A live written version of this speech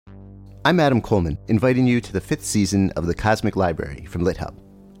I'm Adam Coleman, inviting you to the 5th season of The Cosmic Library from LitHub.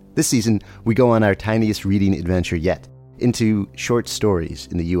 This season, we go on our tiniest reading adventure yet, into short stories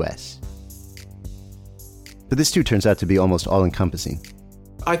in the U.S. But this too turns out to be almost all-encompassing.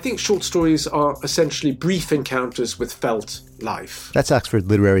 I think short stories are essentially brief encounters with felt life. That's Oxford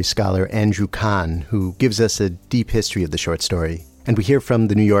literary scholar Andrew Kahn, who gives us a deep history of the short story. And we hear from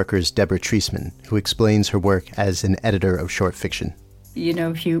The New Yorker's Deborah Treisman, who explains her work as an editor of short fiction. You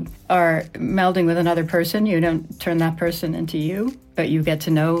know, if you are melding with another person, you don't turn that person into you, but you get to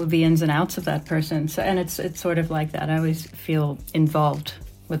know the ins and outs of that person. So, and it's sort of like that. I always feel involved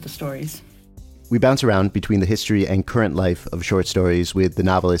with the stories. We bounce around between the history and current life of short stories with the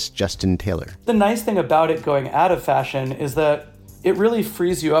novelist Justin Taylor. The nice thing about it going out of fashion is that it really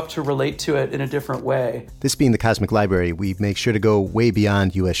frees you up to relate to it in a different way. This being the Cosmic Library, we make sure to go way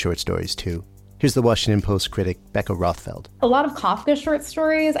beyond U.S. short stories, too. Here's the Washington Post critic, Becca Rothfeld. A lot of Kafka short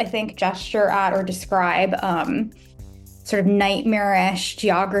stories, I think, gesture at or describe sort of nightmarish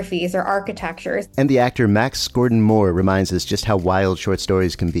geographies or architectures. And the actor Max Gordon Moore reminds us just how wild short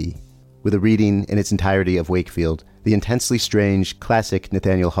stories can be, with a reading in its entirety of Wakefield, the intensely strange, classic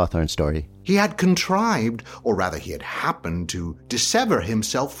Nathaniel Hawthorne story. He had contrived, or rather he had happened to dissever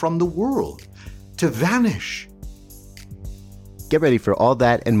himself from the world, to vanish. Get ready for all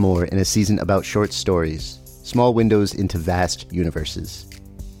that and more in a season about short stories, small windows into vast universes.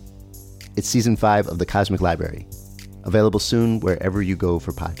 It's season 5 of The Cosmic Library, available soon wherever you go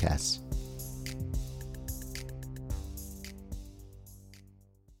for podcasts.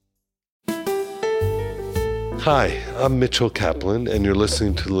 Hi, I'm Mitchell Kaplan, and you're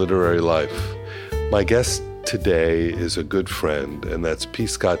listening to Literary Life. My guest today is a good friend, and that's P.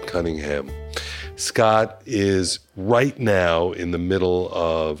 Scott Cunningham. Scott is right now in the middle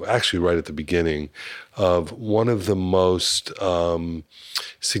of, actually right at the beginning, of one of the most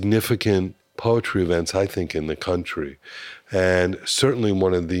significant poetry events, I think, in the country, and certainly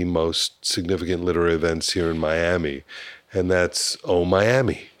one of the most significant literary events here in Miami, and that's Oh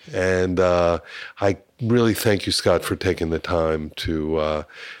Miami. And I really thank you, Scott, for taking the time to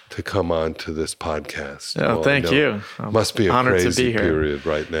come on to this podcast. Oh, well, thank you. Must be a crazy period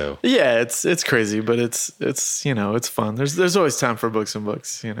right now. Yeah, it's crazy, but it's you know, it's fun. There's always time for books and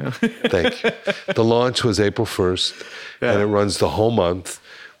books, you know. Thank you. The launch was April 1st, and it runs the whole month.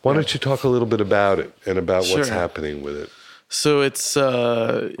 Why don't you talk a little bit about it and about what's happening with it? So it's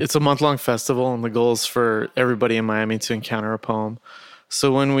a month-long festival, and the goal is for everybody in Miami to encounter a poem.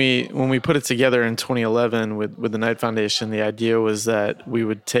 So when we put it together in 2011 with the Knight Foundation, the idea was that we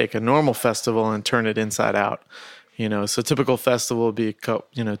would take a normal festival and turn it inside out. You know, so a typical festival would be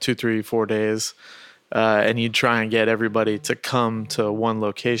 2, 3, 4 days, and you'd try and get everybody to come to one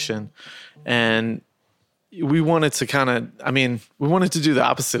location. And we wanted to we wanted to do the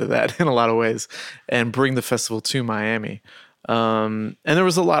opposite of that in a lot of ways and bring the festival to Miami. And there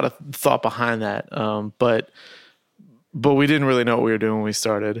was a lot of thought behind that, but we didn't really know what we were doing when we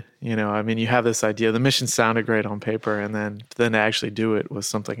started. You know, I mean, you have this idea. The mission sounded great on paper, and then to actually do it was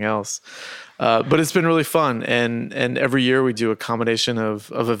something else. But it's been really fun, and every year we do a combination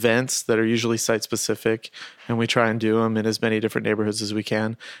of events that are usually site-specific, and we try and do them in as many different neighborhoods as we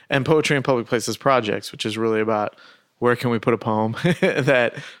can. And Poetry in Public Places projects, which is really about where can we put a poem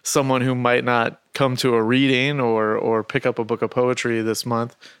that someone who might not come to a reading or pick up a book of poetry this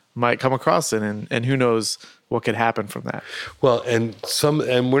month might come across it, and who knows what could happen from that. Well, and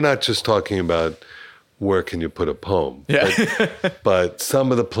we're not just talking about where can you put a poem, but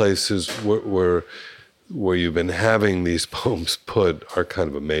some of the places where you've been having these poems put are kind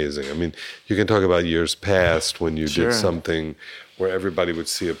of amazing. I mean, you can talk about years past when you did something where everybody would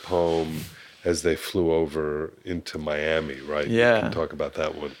see a poem as they flew over into Miami, right? Yeah. You can talk about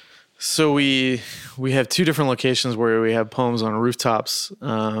that one. So we have 2 different locations where we have poems on rooftops,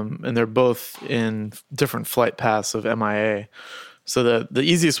 and they're both in different flight paths of MIA. So the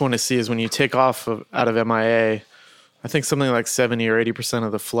easiest one to see is when you take off out of MIA. I think something like 70 or 80%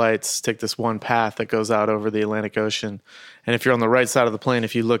 of the flights take this one path that goes out over the Atlantic Ocean. And if you're on the right side of the plane,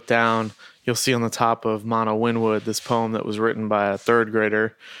 if you look down, you'll see on the top of Mono Winwood this poem that was written by a 3rd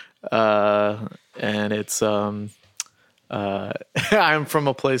grader, and it's I'm from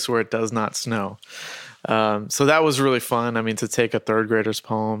a place where it does not snow. So that was really fun. I mean, to take a 3rd grader's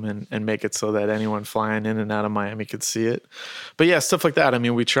poem and make it so that anyone flying in and out of Miami could see it. But yeah, stuff like that. I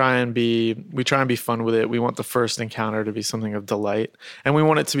mean, we try and be fun with it. We want the first encounter to be something of delight, and we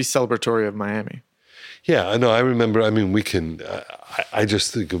want it to be celebratory of Miami. Yeah, I know. I remember. I mean, we can. I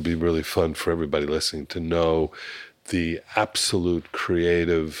just think it'll be really fun for everybody listening to know the absolute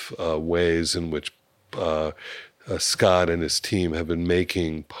creative ways in which Scott and his team have been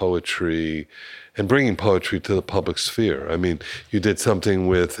making poetry and bringing poetry to the public sphere. I mean, you did something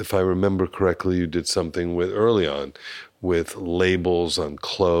with, if I remember correctly, you did something with early on with labels on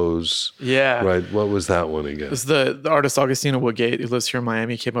clothes. Yeah. Right. What was that one again? It was the artist Augustina Woodgate, who lives here in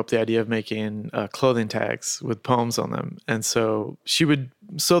Miami, came up with the idea of making clothing tags with poems on them. And so she would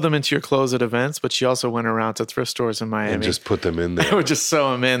sew them into your clothes at events, but she also went around to thrift stores in Miami. And just put them in there. I would just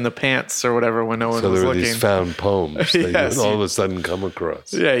sew them in the pants or whatever when no one was looking. So there were these found poems that Yes, you would all of a sudden come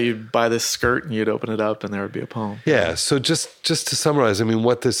across. Yeah, you'd buy this skirt and you'd open it up and there would be a poem. Yeah, so just to summarize, I mean,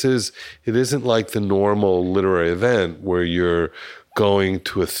 what this is, it isn't like the normal literary event where you're going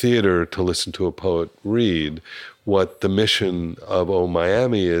to a theater to listen to a poet read. What the mission of Oh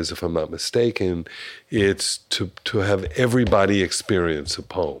Miami is, if I'm not mistaken, it's to have everybody experience a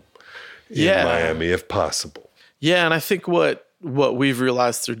poem in Miami, if possible. Yeah, and I think what we've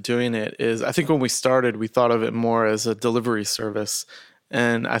realized through doing it is, I think when we started, we thought of it more as a delivery service.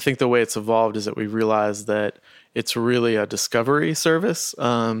 And I think the way it's evolved is that we realized that it's really a discovery service.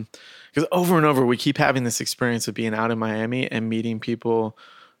 Because over and over, we keep having this experience of being out in Miami and meeting people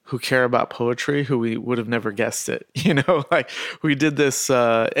who care about poetry, who we would have never guessed it. You know, like we did this,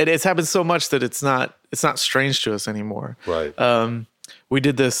 and it's happened so much that it's not strange to us anymore. Right. We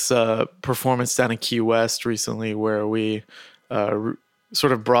did this performance down in Key West recently where we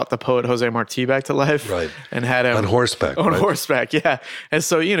sort of brought the poet Jose Marti back to life, right? And had him on horseback. Horseback, yeah. And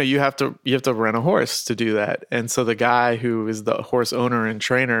so you have to rent a horse to do that. And so the guy who is the horse owner and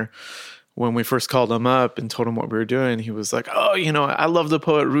trainer, when we first called him up and told him what we were doing, he was like, "Oh, I love the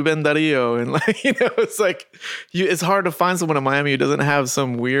poet Ruben Darío," and like, it's like it's hard to find someone in Miami who doesn't have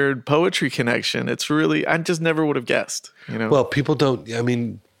some weird poetry connection. It's really, I just never would have guessed. Well, people don't. I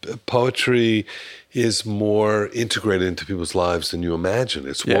mean, poetry is more integrated into people's lives than you imagine.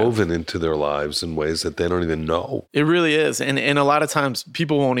 It's woven into their lives in ways that they don't even know. It really is. And a lot of times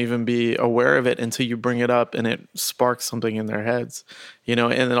people won't even be aware of it until you bring it up and it sparks something in their heads, and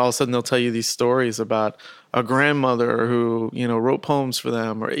then all of a sudden they'll tell you these stories about a grandmother who, wrote poems for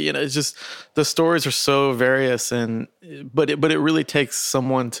them, or, it's just, the stories are so various but it really takes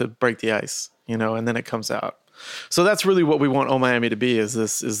someone to break the ice, and then it comes out. So that's really what we want Oh Miami to be, is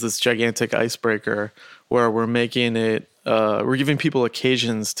this gigantic icebreaker where we're making it, we're giving people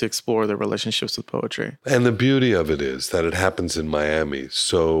occasions to explore their relationships with poetry. And the beauty of it is that it happens in Miami.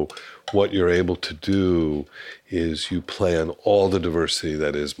 So what you're able to do is you play on all the diversity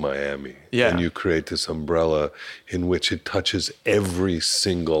that is Miami. Yeah. And you create this umbrella in which it touches every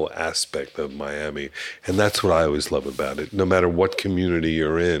single aspect of Miami. And that's what I always love about it. No matter what community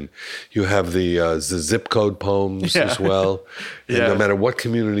you're in, you have the zip code poems as well. And no matter what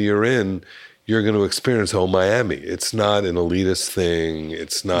community you're in, you're going to experience Oh Miami. It's not an elitist thing.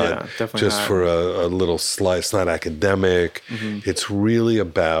 It's not just not for a little slice. It's not academic. Mm-hmm. It's really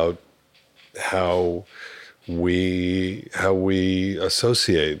about how we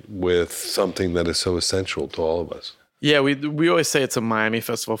associate with something that is so essential to all of us. Yeah, we always say it's a Miami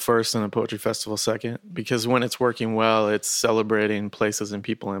festival first and a poetry festival second, because when it's working well, it's celebrating places and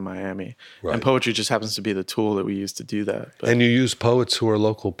people in Miami. Right. And poetry just happens to be the tool that we use to do that. But, and you use poets who are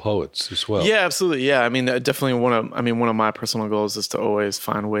local poets as well. Yeah, absolutely. Yeah, I mean, definitely one of my personal goals is to always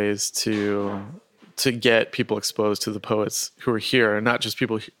find ways to get people exposed to the poets who are here, and not just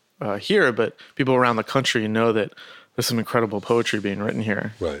people here, but people around the country know that there's some incredible poetry being written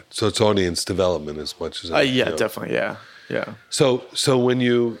here. Right. So it's audience development as much as definitely. Yeah. So when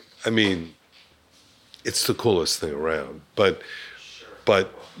it's the coolest thing around, but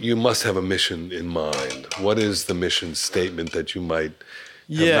you must have a mission in mind. What is the mission statement that you might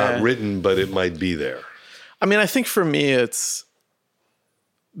have not written, but it might be there? I mean, I think for me, it's,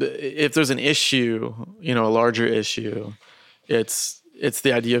 if there's an issue, a larger issue, it's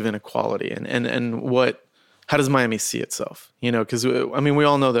the idea of inequality and how does Miami see itself? Because we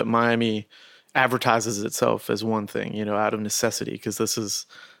all know that Miami advertises itself as one thing, out of necessity, because this is,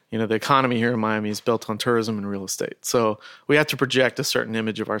 the economy here in Miami is built on tourism and real estate. So we have to project a certain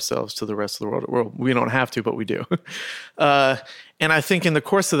image of ourselves to the rest of the world. Well, we don't have to, but we do. And I think in the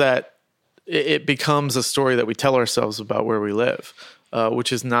course of that, it becomes a story that we tell ourselves about where we live.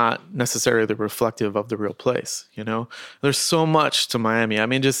 Which is not necessarily reflective of the real place. There's so much to Miami. I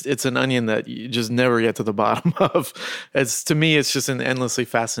mean, it's an onion that you just never get to the bottom of. To me, it's just an endlessly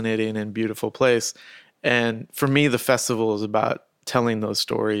fascinating and beautiful place. And for me, the festival is about telling those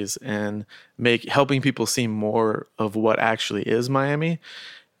stories and helping people see more of what actually is Miami.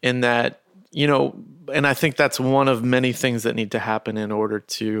 In that, and I think that's one of many things that need to happen in order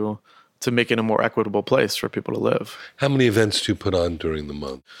to make it a more equitable place for people to live. How many events do you put on during the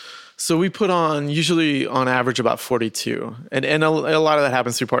month? So we put on usually on average about 42, and a lot of that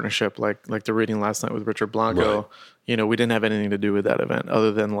happens through partnership, like the reading last night with Richard Blanco. Right. You know, we didn't have anything to do with that event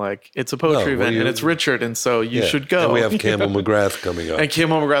other than like it's a poetry well, event and it's Richard, and so you should go. And we have Campbell McGrath coming up, and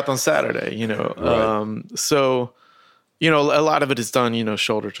Campbell McGrath on Saturday. You know, Right. So you know a lot of it is done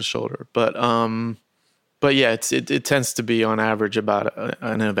shoulder to shoulder, but yeah, it tends to be on average about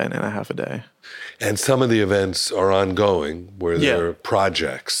an event and a half a day. And some of the events are ongoing, where there are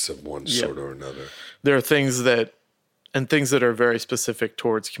projects of one sort or another. There are things that are very specific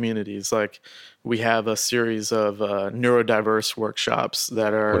towards communities. Like we have a series of neurodiverse workshops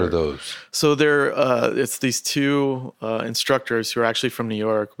that are. What are those? So it's these two instructors who are actually from New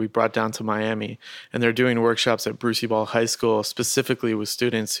York. We brought down to Miami, and they're doing workshops at Brucey Ball High School, specifically with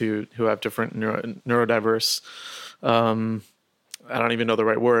students who have different neurodiverse. I don't even know the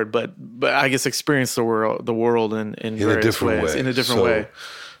right word, but I guess experience the world in a different way. In a different way.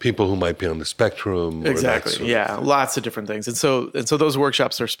 People who might be on the spectrum. Exactly. Yeah. Lots of different things. And so those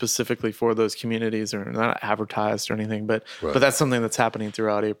workshops are specifically for those communities. They're not advertised or anything, but that's something that's happening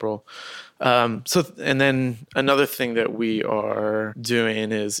throughout April. And then another thing that we are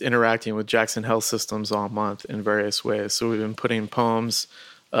doing is interacting with Jackson Health Systems all month in various ways. So we've been putting poems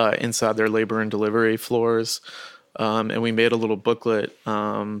inside their labor and delivery floors. And we made a little booklet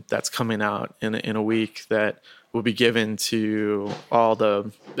that's coming out in a week that will be given to all the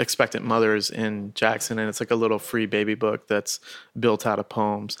expectant mothers in Jackson, and it's like a little free baby book that's built out of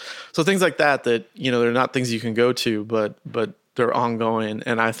poems. So things like that they're not things you can go to, but they're ongoing,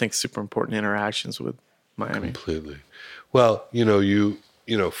 and I think super important interactions with Miami. Completely. Well,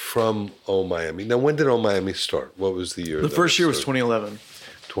 from Oh Miami. Now, when did Oh Miami start? What was the year? The first year was 2011.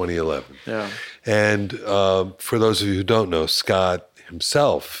 2011. Yeah. And for those of you who don't know, Scott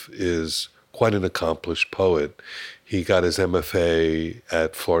himself is quite an accomplished poet. He got his MFA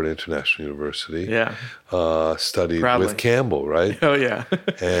at Florida International University. Yeah. Studied Proudly. with Campbell, right? Oh, yeah.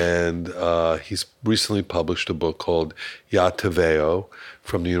 And he's recently published a book called Ya Te Veo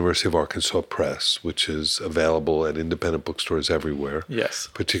from the University of Arkansas Press, which is available at independent bookstores everywhere. Yes.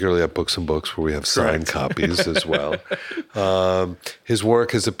 Particularly at Books and Books, where we have signed copies as well. His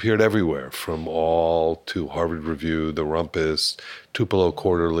work has appeared everywhere, from All to Harvard Review, The Rumpus, Tupelo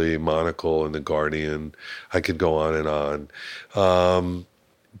Quarterly, Monocle, and The Guardian. I could go on and on.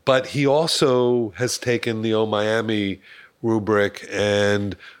 But he also has taken the Oh Miami rubric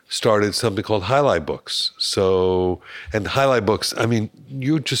and started something called Highlight Books. And Highlight Books, I mean,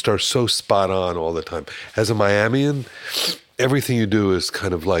 you just are so spot on all the time. As a Miamian, everything you do is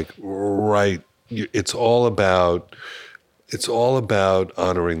kind of like right. It's all about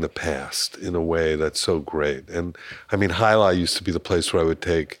honoring the past in a way that's so great. And I mean, Highlight used to be the place where I would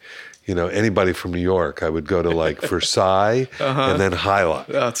take, anybody from New York. I would go to like Versailles and then Highlight.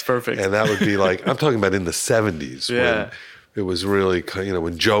 That's perfect. And that would be like, I'm talking about in the 70s when it was really,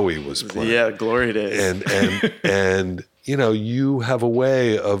 when Joey was playing. Yeah, glory days. And you have a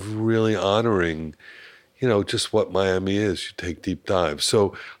way of really honoring, just what Miami is. You take deep dives.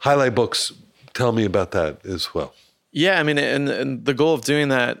 So Highlight Books, tell me about that as well. Yeah, I mean, and the goal of doing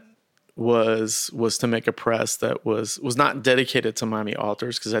that was to make a press that was not dedicated to Miami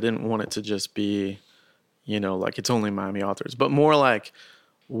authors, because I didn't want it to just be, like it's only Miami authors, but more like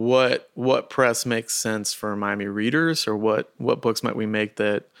what press makes sense for Miami readers, or what books might we make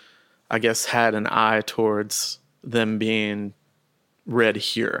that I guess had an eye towards them being read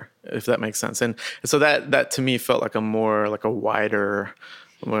here, if that makes sense. And so that to me felt like a wider,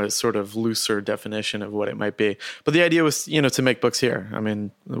 more sort of looser definition of what it might be. But the idea was, to make books here. I mean,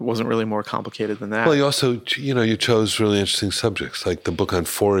 it wasn't really more complicated than that. Well, you also, you chose really interesting subjects, like the book on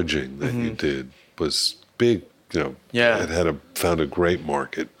foraging that you did was big. It found a great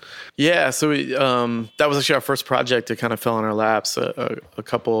market. Yeah, so that was actually our first project. It kind of fell in our laps. A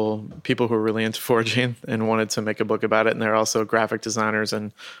couple people who were really into foraging and wanted to make a book about it, and they're also graphic designers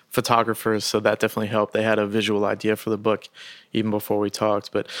and photographers, so that definitely helped. They had a visual idea for the book even before we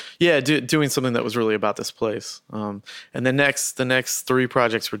talked. But yeah, doing something that was really about this place. And the next 3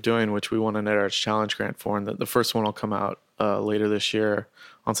 projects we're doing, which we won a NetArts Challenge grant for, and the first one will come out later this year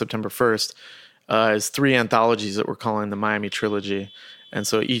on September 1st, is 3 anthologies that we're calling the Miami Trilogy. And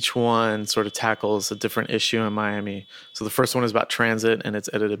so each one sort of tackles a different issue in Miami. So the first one is about transit, and it's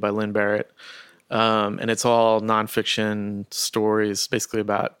edited by Lynn Barrett. And it's all nonfiction stories, basically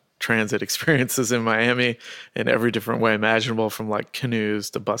about transit experiences in Miami in every different way imaginable, from like canoes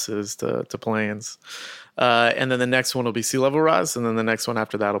to buses to planes. And then the next one will be sea level rise, and then the next one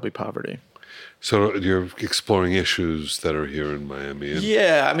after that will be poverty. So you're exploring issues that are here in Miami.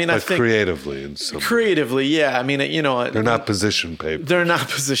 Yeah, I mean, I think creatively in some creatively, yeah. I mean, they're not position papers. They're not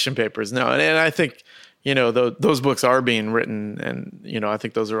position papers, no. And I think those books are being written, and I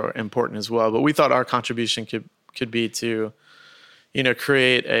think those are important as well. But we thought our contribution could be to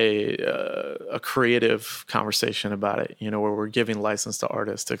create a creative conversation about it. Where we're giving license to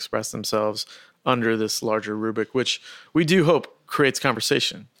artists to express themselves under this larger rubric, which we do hope creates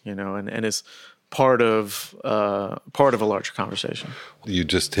conversation. And is part of a larger conversation. You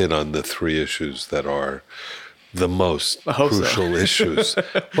just hit on the three issues that are the most crucial issues.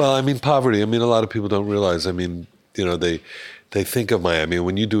 Well, I mean, poverty. I mean, a lot of people don't realize. I mean, they think of Miami.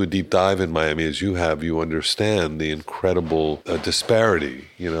 When you do a deep dive in Miami, as you have, you understand the incredible disparity,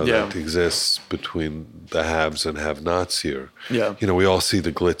 that exists between the haves and have-nots here. Yeah. We all see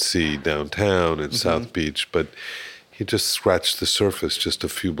the glitzy downtown and South Beach, but you just scratch the surface just a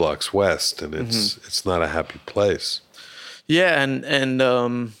few blocks west, and it's not a happy place. Yeah, and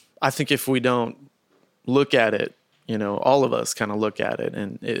I think if we don't look at it, all of us kind of look at it,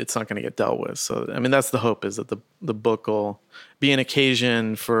 and it's not going to get dealt with. So, I mean, that's the hope, is that the book will be an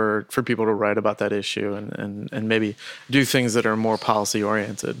occasion for people to write about that issue and maybe do things that are more policy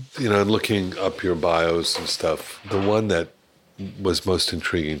oriented. And looking up your bios and stuff, the one that was most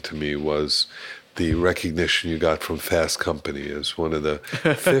intriguing to me was the recognition you got from Fast Company as one of the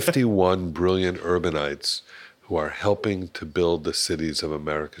 51 brilliant urbanites who are helping to build the cities of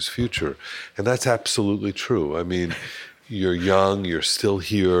America's future. And that's absolutely true. I mean, you're young, you're still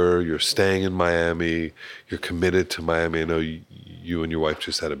here, you're staying in Miami, you're committed to Miami. I know you and your wife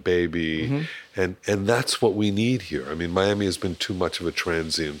just had a baby, and that's what we need here. I mean, Miami has been too much of a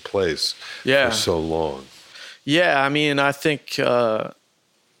transient place for so long. Yeah, I mean, I think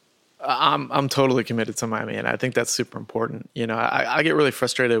I'm totally committed to Miami, and I think that's super important. I get really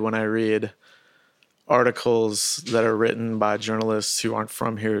frustrated when I read articles that are written by journalists who aren't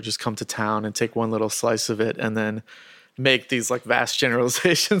from here, just come to town and take one little slice of it and then make these like vast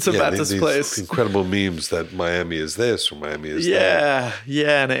generalizations about this place. Incredible memes that Miami is this or Miami is that.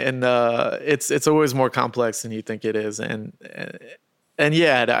 Yeah, and it's always more complex than you think it is, and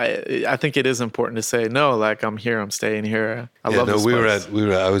I think it is important to say no. Like, I'm here, I'm staying here. I love this place.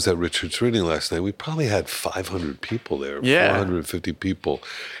 I was at Richard's reading last night. We probably had 500 people there, 450 people,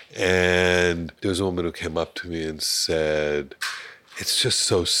 and there was a woman who came up to me and said, "It's just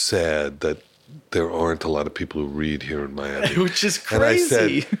so sad that there aren't a lot of people who read here in Miami," which is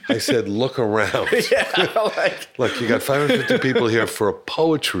crazy. And I said, "Look around. Look, you got 550 people here for a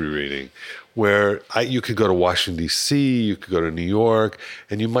poetry reading." Where you could go to Washington, D.C., you could go to New York,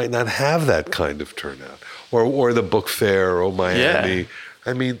 and you might not have that kind of turnout. Or the book fair, or Miami. Yeah.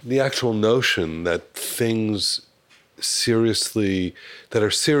 I mean, the actual notion that things that are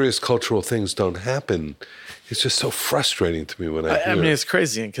serious cultural things don't happen, it's just so frustrating to me when I hear it. It's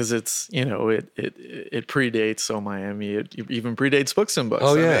crazy because it's, it predates Miami. It even predates Books and Books.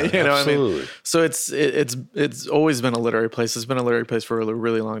 Oh, yeah, absolutely. I mean? So it's always been a literary place. It's been a literary place for a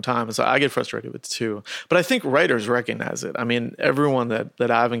really long time. And so I get frustrated with it too. But I think writers recognize it. I mean, everyone that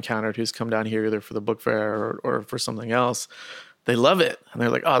I've encountered who's come down here either for the book fair or for something else, they love it. And they're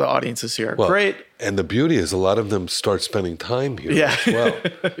like, oh, the audiences here are great. And the beauty is a lot of them start spending time here as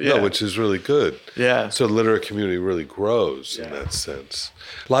well, which is really good. Yeah. So the literary community really grows in that sense.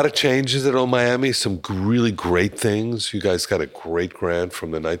 A lot of changes at Old Miami, some really great things. You guys got a great grant from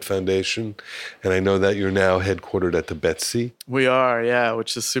the Knight Foundation. And I know that you're now headquartered at the Betsy. We are,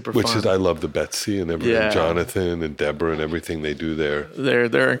 which is super fun. I love the Betsy and everything. Jonathan and Deborah and everything they do there.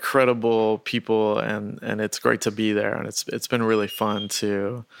 They're incredible people, and it's great to be there. And it's been really fun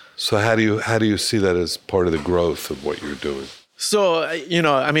too. So how do you see that as part of the growth of what you're doing? So,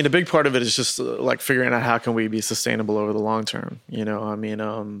 I mean, a big part of it is just like figuring out how can we be sustainable over the long term.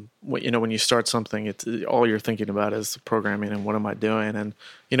 When you start something, it's all you're thinking about is programming and what am I doing? And,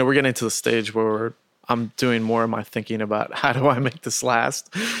 we're getting to the stage where I'm doing more of my thinking about how do I make this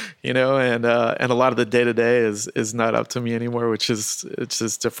last, and a lot of the day to day is not up to me anymore, it's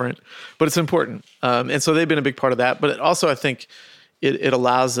just different, but it's important. And so they've been a big part of that. But also I think it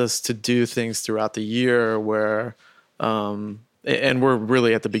allows us to do things throughout the year where, and we're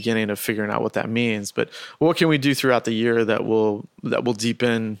really at the beginning of figuring out what that means, but what can we do throughout the year that will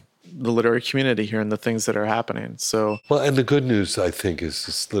deepen the literary community here and the things that are happening. So, well, and the good news, I think, is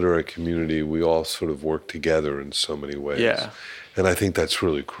this literary community, we all sort of work together in so many ways. Yeah. And I think that's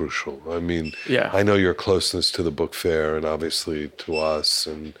really crucial. I mean, I know your closeness to the book fair and obviously to us,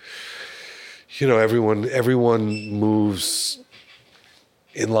 and everyone moves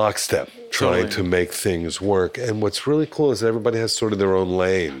in lockstep, trying to make things work. And what's really cool is everybody has sort of their own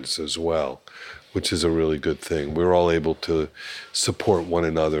lanes as well, which is a really good thing. We're all able to support one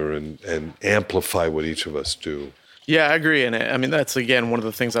another and amplify what each of us do. Yeah, I agree. And I mean, that's, again, one of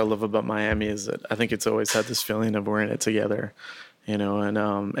the things I love about Miami is that I think it's always had this feeling of we're in it together, you know,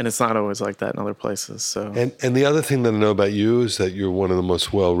 and it's not always like that in other places. So And the other thing that I know about you is that you're one of the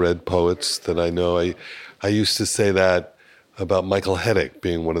most well-read poets that I know. I used to say that about Michael Heddick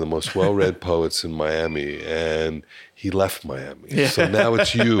being one of the most well-read poets in Miami, and he left Miami. Yeah. So now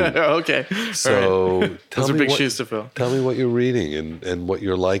it's you. Okay. So right. Those are big shoes to fill. Tell me what you're reading and what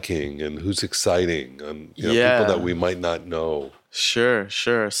you're liking and who's exciting and people that we might not know. Sure.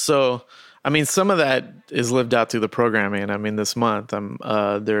 So, I mean, some of that is lived out through the programming. I mean, this month,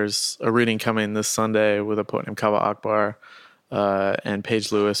 there's a reading coming this Sunday with a poet named Kawa Akbar and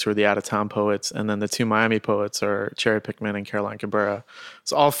Paige Lewis, who are the out-of-town poets. And then the two Miami poets are Cherry Pickman and Caroline Cabrera.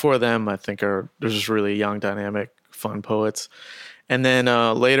 So all four of them, I think, they're just really young, dynamic, fun poets. And then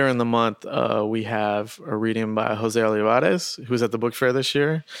later in the month, we have a reading by Jose Olivares, who's at the book fair this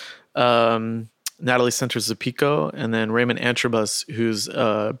year, Natalie Centers-Zapico, and then Raymond Antrobus, who's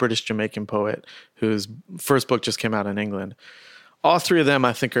a British-Jamaican poet whose first book just came out in England. All three of them,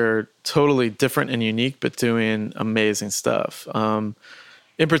 I think, are totally different and unique, but doing amazing stuff. In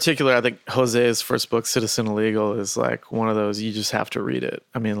particular, I think Jose's first book, Citizen Illegal, is like one of those, you just have to read it.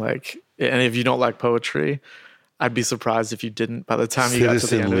 I mean, like, and if you don't like poetry, I'd be surprised if you didn't by the time you got to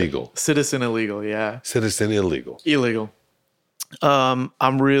the end of it. Citizen Illegal, yeah. Citizen Illegal. Illegal. I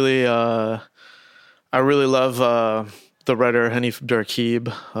really love the writer Hanif Abdurraqib,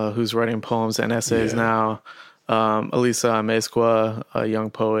 who's writing poems and essays now. Elisa Amezcua, a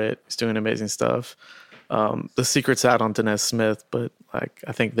young poet, is doing amazing stuff. The secret's out on Dinesh Smith, but like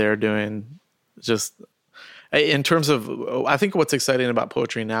I think they're doing just in terms of. I think what's exciting about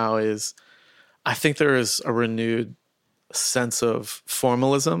poetry now is I think there is a renewed sense of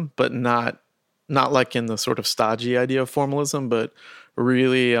formalism, but not like in the sort of stodgy idea of formalism, but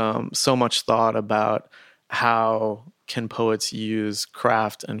really so much thought about how can poets use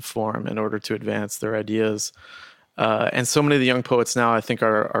craft and form in order to advance their ideas. And so many of the young poets now, I think,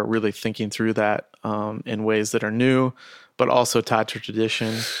 are really thinking through that in ways that are new, but also tied to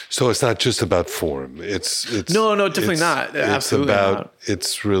tradition. So it's not just about form. It's no, definitely not. Absolutely not.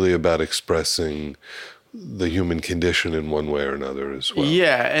 It's really about expressing the human condition in one way or another as well.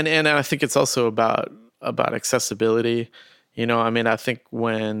 Yeah, and I think it's also about accessibility. You know, I mean, I think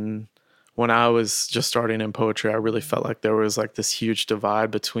when I was just starting in poetry, I really felt like there was like this huge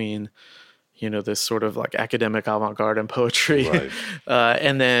divide between, you know, this sort of like academic avant-garde and poetry, right.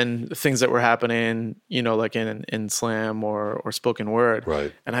 And then things that were happening, you know, like in slam or spoken word.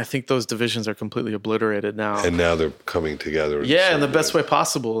 Right. And I think those divisions are completely obliterated now. And now they're coming together. Yeah, in the best way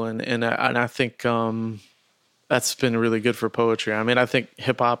possible. And I think that's been really good for poetry. I mean, I think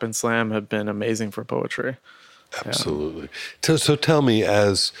hip hop and slam have been amazing for poetry. Absolutely. Yeah. So tell me,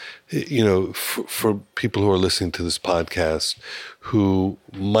 as you know, for people who are listening to this podcast who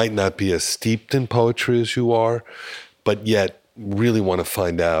might not be as steeped in poetry as you are, but yet really want to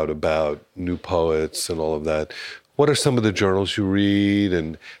find out about new poets and all of that, what are some of the journals you read,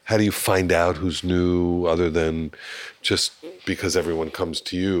 and how do you find out who's new other than just because everyone comes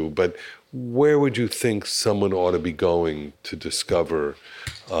to you? But where would you think someone ought to be going to discover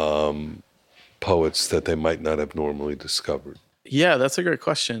poets that they might not have normally discovered? Yeah, that's a great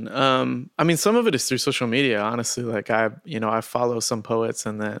question. I mean, some of it is through social media, honestly. Like I follow some poets,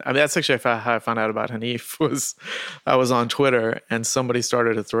 and then, I mean, that's actually how I found out about Hanif was I was on Twitter and somebody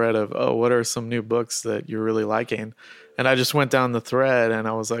started a thread of, oh, what are some new books that you're really liking? And I just went down the thread and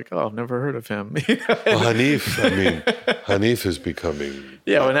I was like, oh, I've never heard of him. Well, Hanif is becoming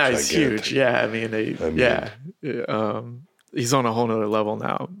well, now he's huge. Yeah, he's on a whole nother level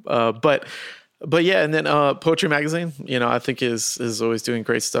now. But yeah, and then Poetry Magazine, you know, I think is always doing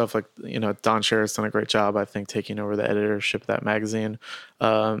great stuff. Like, you know, Don Scherer's done a great job, I think, taking over the editorship of that magazine.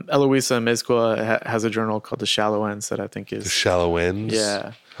 Eloisa Mezcua has a journal called The Shallow Ends that I think is... The Shallow Ends?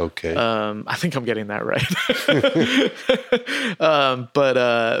 Yeah. Okay. I think I'm getting that right.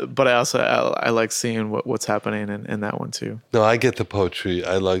 But I also I like seeing what's happening in that one too. No, I get the poetry.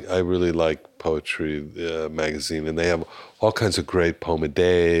 I really like Poetry Magazine, and they have all kinds of great poem a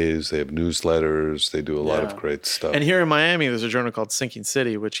days. They have newsletters. They do a lot of great stuff. And here in Miami, there's a journal called Sinking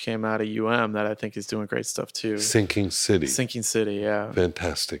City, which came out of UM that I think is doing great stuff too. Sinking City, yeah.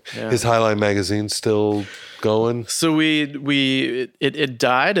 Fantastic. Yeah. Is Highline Magazine still going? So it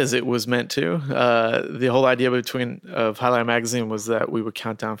died as it was meant to. The whole idea of Highline Magazine was that we would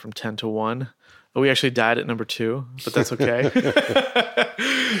count down from 10 to 1. We actually died at number 2, but that's okay.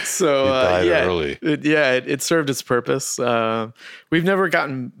 So You died early. It served its purpose. We've never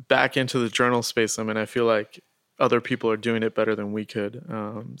gotten back into the journal space. I mean, I feel like other people are doing it better than we could.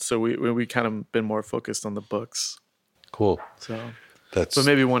 So we kind of been more focused on the books. Cool. But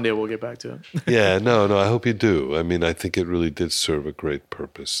maybe one day we'll get back to it. Yeah, no, I hope you do. I mean, I think it really did serve a great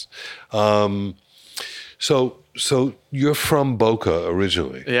purpose. So you're from Boca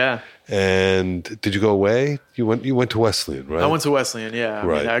originally. Yeah. And did you go away? You went to Wesleyan, right? I went to Wesleyan, yeah.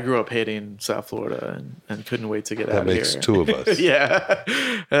 Right. I mean, I grew up hating South Florida and couldn't wait to get out of here. That makes 2 of us. Yeah.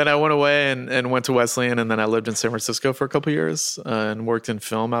 And then I went away and went to Wesleyan, and then I lived in San Francisco for a couple of years and worked in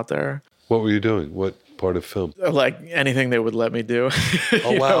film out there. What were you doing? What part of film? Like anything they would let me do.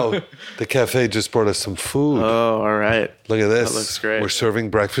 Oh, wow. The cafe just brought us some food. Oh, all right. Look at this. That looks great. We're serving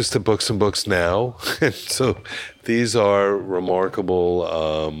breakfast at Books and Books now. And so these are remarkable,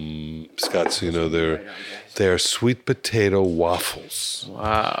 Scott, so they're sweet potato waffles.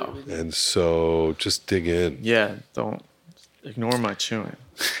 Wow. And so just dig in. Yeah, don't ignore my chewing.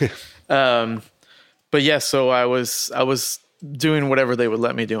 But yeah, so I was doing whatever they would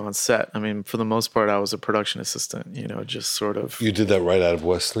let me do on set. I mean, for the most part, I was a production assistant, just sort of. You did that right out of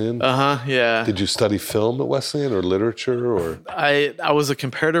Wesleyan? Yeah. Did you study film at Wesleyan or literature or? I was a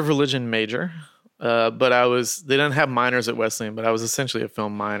comparative religion major, but they didn't have minors at Wesleyan, but I was essentially a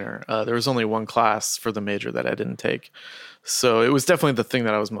film minor. There was only one class for the major that I didn't take. So it was definitely the thing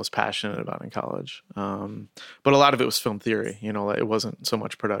that I was most passionate about in college. But a lot of it was film theory, it wasn't so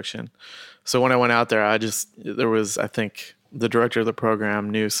much production. So when I went out there, I think the director of the program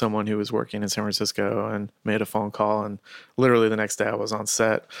knew someone who was working in San Francisco and made a phone call. And literally the next day I was on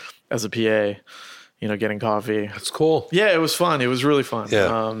set as a PA, getting coffee. That's cool. Yeah, it was fun. It was really fun.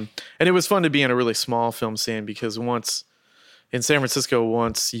 Yeah. And it was fun to be in a really small film scene because in San Francisco, or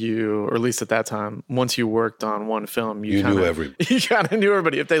at least at that time, once you worked on one film, you knew everybody. You kind of knew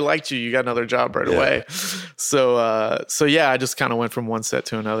everybody. If they liked you, you got another job right away. So yeah, I just kind of went from one set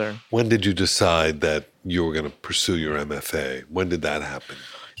to another. When did you decide that you were going to pursue your MFA? When did that happen?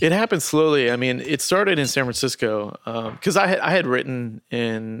 It happened slowly. I mean, it started in San Francisco because I had written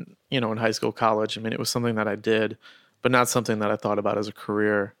in high school, college. I mean, it was something that I did, but not something that I thought about as a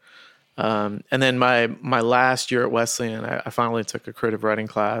career. And then my last year at Wesleyan, I finally took a creative writing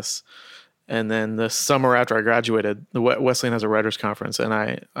class. And then the summer after I graduated, the Wesleyan has a writers conference, and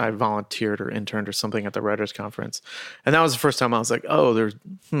I volunteered or interned or something at the writers conference. And that was the first time I was like, oh,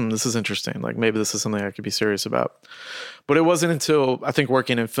 this is interesting. Like maybe this is something I could be serious about. But it wasn't until I think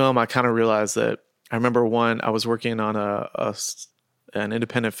working in film, I kind of realized that. I remember I was working on an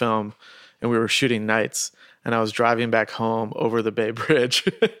independent film, and we were shooting nights. And I was driving back home over the Bay Bridge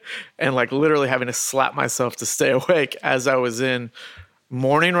and like literally having to slap myself to stay awake as I was in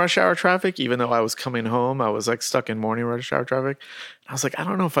morning rush hour traffic. Even though I was coming home, I was like stuck in morning rush hour traffic. And I was like, I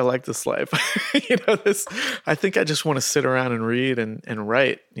don't know if I like this life. I think I just want to sit around and read and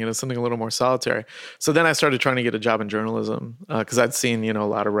write, something a little more solitary. So then I started trying to get a job in journalism because I'd seen, a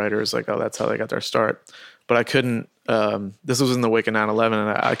lot of writers like, oh, that's how they got their start. But I couldn't. This was in the wake of 9/11,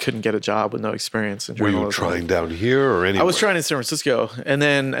 and I couldn't get a job with no experience in journalism. Were you trying down here or anywhere? I was trying in San Francisco, and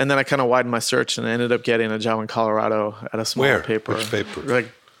then I kind of widened my search and ended up getting a job in Colorado at a small paper. Which paper? Like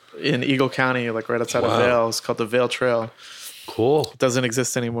in Eagle County, like right outside of Vail. It's called the Vail Trail. Cool. It doesn't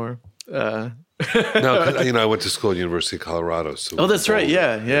exist anymore. No, I went to school at University of Colorado. So that's right.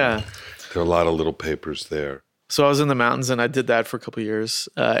 Yeah. There are a lot of little papers there. So I was in the mountains, and I did that for a couple of years.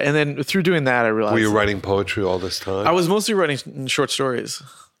 And then through doing that, I realized... Were you writing poetry all this time? I was mostly writing short stories.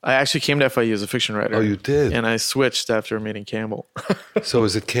 I actually came to FIU as a fiction writer. Oh, you did? And I switched after meeting Campbell. So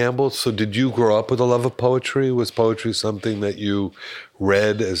is it Campbell? So did you grow up with a love of poetry? Was poetry something that you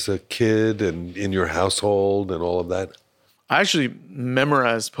read as a kid and in your household and all of that? I actually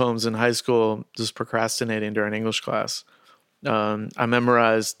memorized poems in high school just procrastinating during English class. I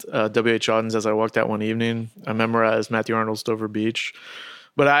memorized W.H. Auden's As I Walked Out One Evening. I memorized Matthew Arnold's Dover Beach.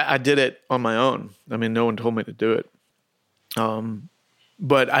 But I did it on my own. I mean, no one told me to do it.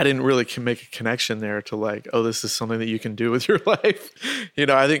 But I didn't really make a connection there to like, oh, this is something that you can do with your life.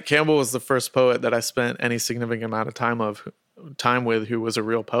 I think Campbell was the first poet that I spent any significant amount of time with who was a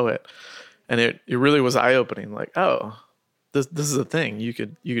real poet. And it really was eye-opening. Like, oh, this is a thing. You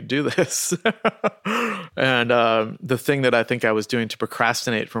could do this. And the thing that I think I was doing to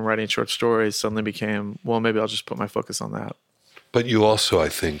procrastinate from writing short stories suddenly became, well, maybe I'll just put my focus on that. But you also, I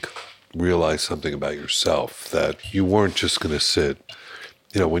think, realized something about yourself, that you weren't just going to sit.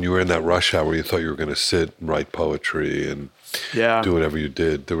 When you were in that rush hour, you thought you were going to sit and write poetry and do whatever you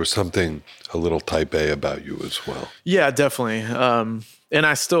did. There was something a little type A about you as well. Yeah, definitely. And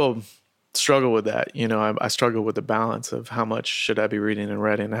I still struggle with that. I struggle with the balance of how much should I be reading and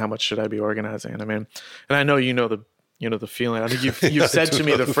writing and how much should I be organizing. And I know the feeling. I think you've said to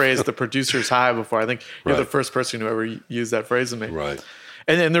me the phrase "the producer's high" before. I think you're the first person who ever used that phrase to me. Right.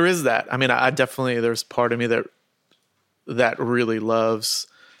 And there is that. I definitely, there's part of me that really loves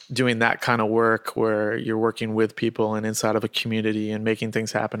doing that kind of work where you're working with people and inside of a community and making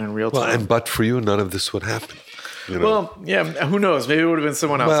things happen in real time. Well, and but for you, none of this would happen. Well, yeah, who knows? Maybe it would have been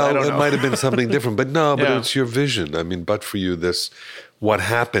someone else. I don't know. It might have been something different, but it's your vision. But for you, what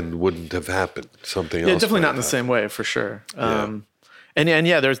happened wouldn't have happened. Something else. Yeah, definitely not in the same way, for sure. There's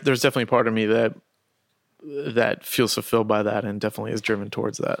definitely part of me that feels fulfilled by that and definitely is driven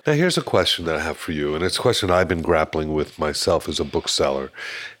towards that. Now, here's a question that I have for you, and it's a question I've been grappling with myself as a bookseller,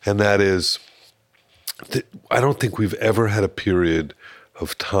 and that is, I don't think we've ever had a period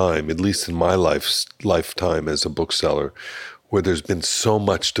of time, at least in my lifetime as a bookseller, where there's been so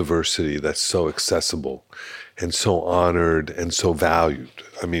much diversity that's so accessible and so honored and so valued.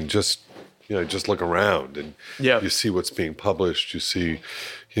 Just look around and you see what's being published. You see,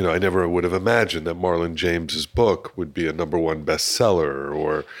 I never would have imagined that Marlon James's book would be a #1 bestseller,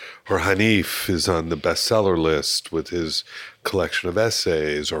 or Hanif is on the bestseller list with his collection of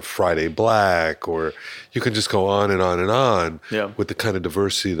essays, or Friday Black, or you can just go on and on and on with the kind of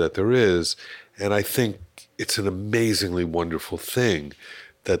diversity that there is. And I think it's an amazingly wonderful thing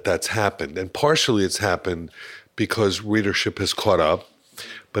that that's happened. And partially it's happened because readership has caught up,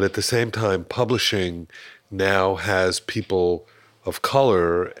 but at the same time, publishing now has people of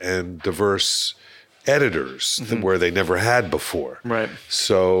color and diverse editors where they never had before. Right.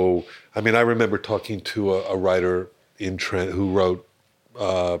 So, I remember talking to a writer in Trent who wrote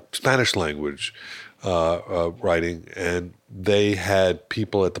Spanish language writing, and they had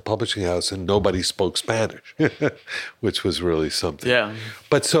people at the publishing house and nobody spoke Spanish, which was really something. Yeah.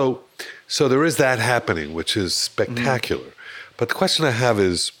 But so there is that happening, which is spectacular. But the question I have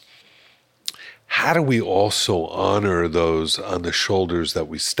is, how do we also honor those on the shoulders that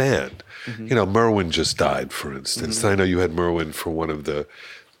we stand? Merwin just died, for instance. I know you had Merwin for one of the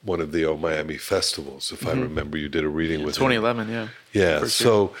Miami festivals, if I remember. You did a reading with 2011, him. Yeah.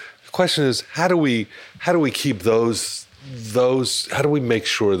 So the question is, how do we keep those? How do we make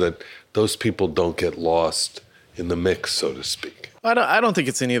sure that those people don't get lost in the mix, so to speak? I don't think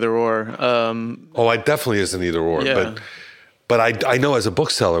it's an either or. It definitely is an either or. Yeah. But I know as a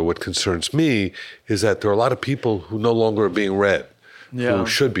bookseller, what concerns me is that there are a lot of people who no longer are being read, who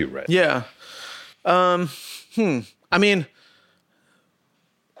should be read. Yeah. On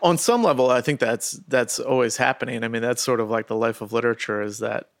some level, I think that's always happening. That's sort of like the life of literature, is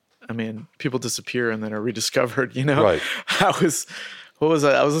that, people disappear and then are rediscovered, Right. I was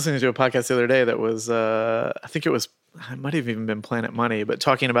listening to a podcast the other day that was, it might have even been Planet Money, but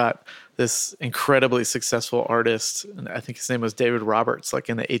talking about this incredibly successful artist, and I think his name was David Roberts, like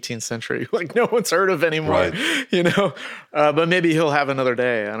in the 18th century, like no one's heard of anymore, right. But maybe he'll have another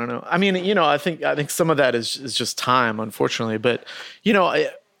day. I don't know. I think some of that is just time, unfortunately. But,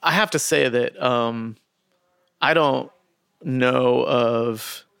 I have to say that I don't know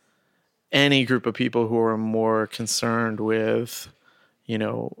of any group of people who are more concerned with,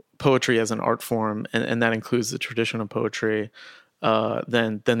 poetry as an art form, and that includes the tradition of poetry,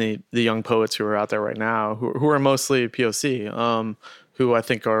 than the young poets who are out there right now, who are mostly POC, who I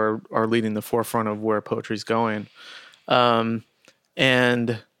think are leading the forefront of where poetry's going. I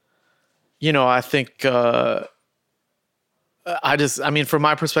think from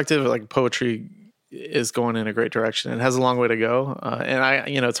my perspective, like, poetry is going in a great direction. It has a long way to go. And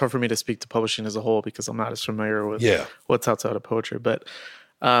it's hard for me to speak to publishing as a whole because I'm not as familiar with what's outside of poetry. But,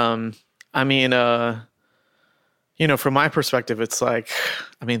 from my perspective, it's like,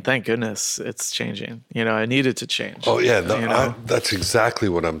 thank goodness it's changing. It needed to change. Oh, yeah. That's exactly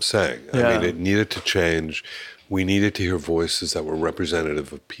what I'm saying. Yeah. It needed to change. We needed to hear voices that were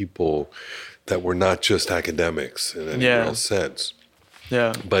representative of people that were not just academics in any real sense.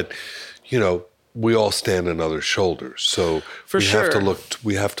 Yeah. But, we all stand on other shoulders. So we have to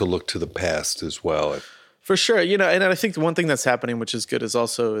look to the past as well. For sure. And I think the one thing that's happening, which is good, is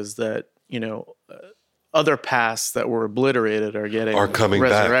that, other pasts that were obliterated are coming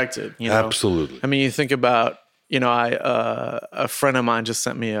resurrected. Back. Absolutely. You think about, a friend of mine just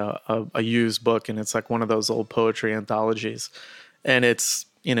sent me a used book, and it's like one of those old poetry anthologies, and it's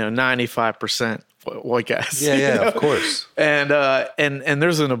 95% white guys. Yeah, of course. And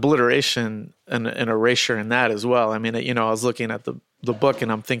there's an obliteration and an erasure in that as well. I was looking at the book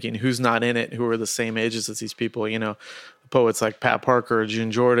and I'm thinking, who's not in it? Who are the same ages as these people? The poets like Pat Parker or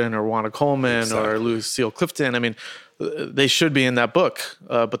June Jordan or Wanda Coleman Exactly. or Lucille Clifton. I mean, they should be in that book,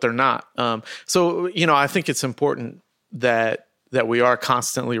 but they're not. So, I think it's important that we are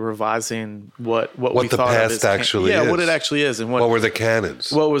constantly revising what we the thought past of as actually is. what it actually is, and what were the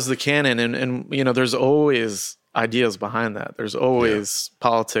canons? What was the canon, and there's always ideas behind that. There's always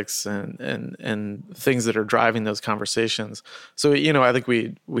politics and things that are driving those conversations. So I think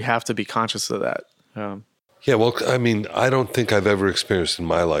we have to be conscious of that. Yeah, well, I mean, I don't think I've ever experienced in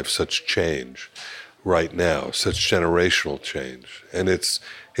my life such change right now, such generational change, and it's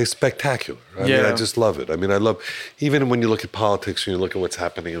spectacular. I mean, I just love it. I mean, I love, even when you look at politics and you look at what's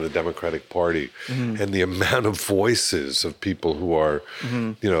happening in the Democratic Party and the amount of voices of people who are,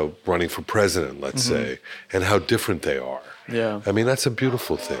 running for president, let's say, and how different they are. Yeah. I mean, that's a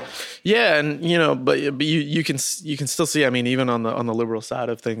beautiful thing. Yeah. And, but you can still see, I mean, even on the liberal side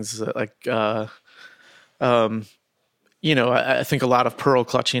of things, like, I think a lot of pearl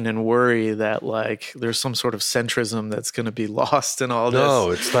clutching and worry that like there's some sort of centrism that's going to be lost in all this. No,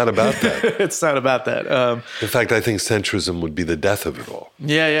 it's not about that. It's not about that. In fact, I think centrism would be the death of it all.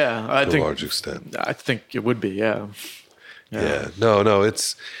 Yeah. To a large extent. I think it would be. Yeah. No.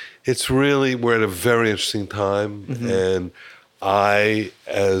 It's really, we're at a very interesting time, and I,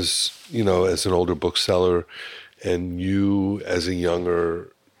 as an older bookseller, and you as a younger,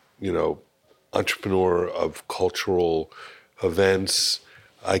 entrepreneur of cultural events,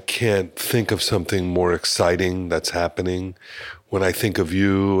 I can't think of something more exciting that's happening. When I think of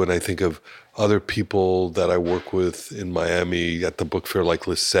you and I think of other people that I work with in Miami at the book fair like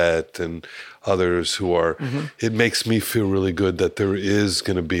Lisette and others who are, it makes me feel really good that there is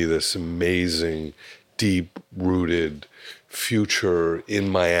going to be this amazing, deep-rooted future in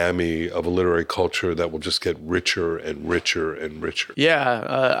Miami of a literary culture that will just get richer and richer and richer.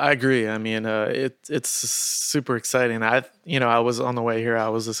 Yeah, I agree. I mean, it's super exciting. I was on the way here, I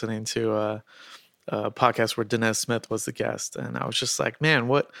was listening to a podcast where Dinesh Smith was the guest, and I was just like, man,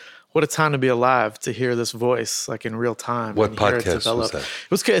 what a time to be alive to hear this voice like in real time. What and hear it podcast develop.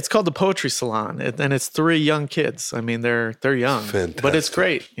 was that? It's called The Poetry Salon, and it's 3 young kids. I mean, they're young, Fantastic. but it's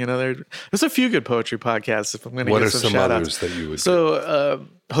great. There's a few good poetry podcasts. If I'm going to What get are some shout others outs. that you would do? So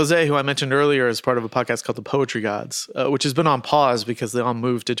Jose, who I mentioned earlier, is part of a podcast called The Poetry Gods, which has been on pause because they all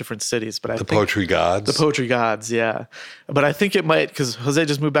moved to different cities. But The Poetry Gods? The Poetry Gods, yeah. But I think it might, because Jose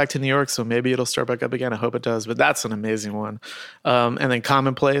just moved back to New York, so maybe it'll start back up again. I hope it does. But that's an amazing one. And then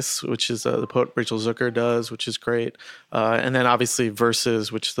Commonplace, which is the poet Rachel Zucker does, which is great. And then obviously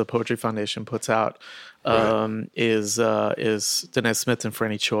Verses, which the Poetry Foundation puts out. Is Dinesh Smith and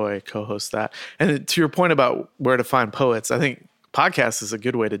Franny Choi co-host that. And to your point about where to find poets, I think podcast is a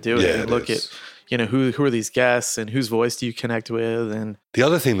good way to do it. Yeah, and look at, who are these guests and whose voice do you connect with? And the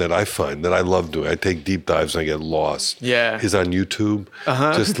other thing that I find that I love doing, I take deep dives and I get lost, is on YouTube,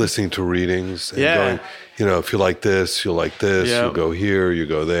 just listening to readings and going, if you like this, you'll like this, you'll go here, you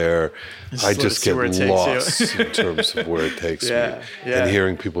go there. I just get lost in terms of where it takes me. And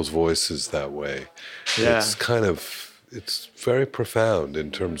hearing people's voices that way. It's it's very profound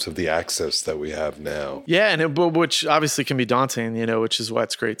in terms of the access that we have now. Yeah, and which obviously can be daunting, which is why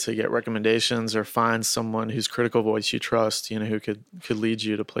it's great to get recommendations or find someone whose critical voice you trust, who could lead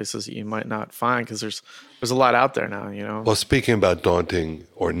you to places that you might not find, because there's a lot out there now, Well, speaking about daunting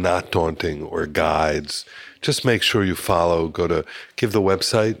or not daunting or guides, just make sure you follow. Give the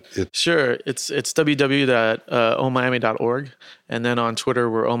website. Sure. It's www.omiami.org. And then on Twitter,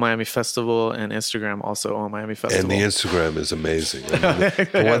 we're OMiami Festival, and Instagram also OMiami Festival. And the Instagram is amazing. I mean,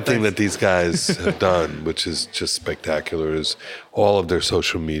 the one thing that these guys have done, which is just spectacular, is all of their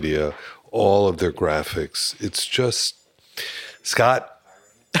social media, all of their graphics. It's just, Scott,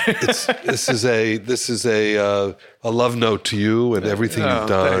 this is a love note to you and everything you've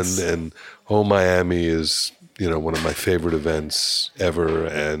done. Thanks. And Miami is, one of my favorite events ever.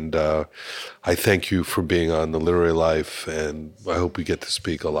 And I thank you for being on The Literary Life, and I hope we get to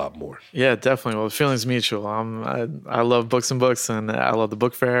speak a lot more. Yeah, definitely. Well, the feeling's mutual. I love books and books, and I love the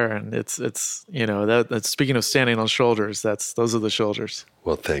book fair, and it's that's speaking of standing on shoulders, those are the shoulders.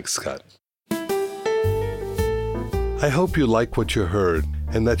 Well, thanks, Scott. I hope you like what you heard,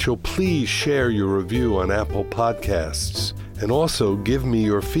 and that you'll please share your review on Apple Podcasts, and also give me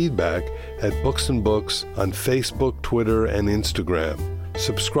your feedback at Books and Books on Facebook, Twitter, and Instagram.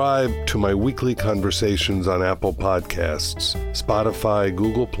 Subscribe to my weekly conversations on Apple Podcasts, Spotify,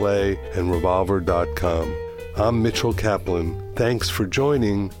 Google Play, and Revolver.com. I'm Mitchell Kaplan. Thanks for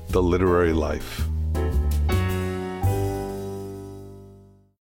joining The Literary Life.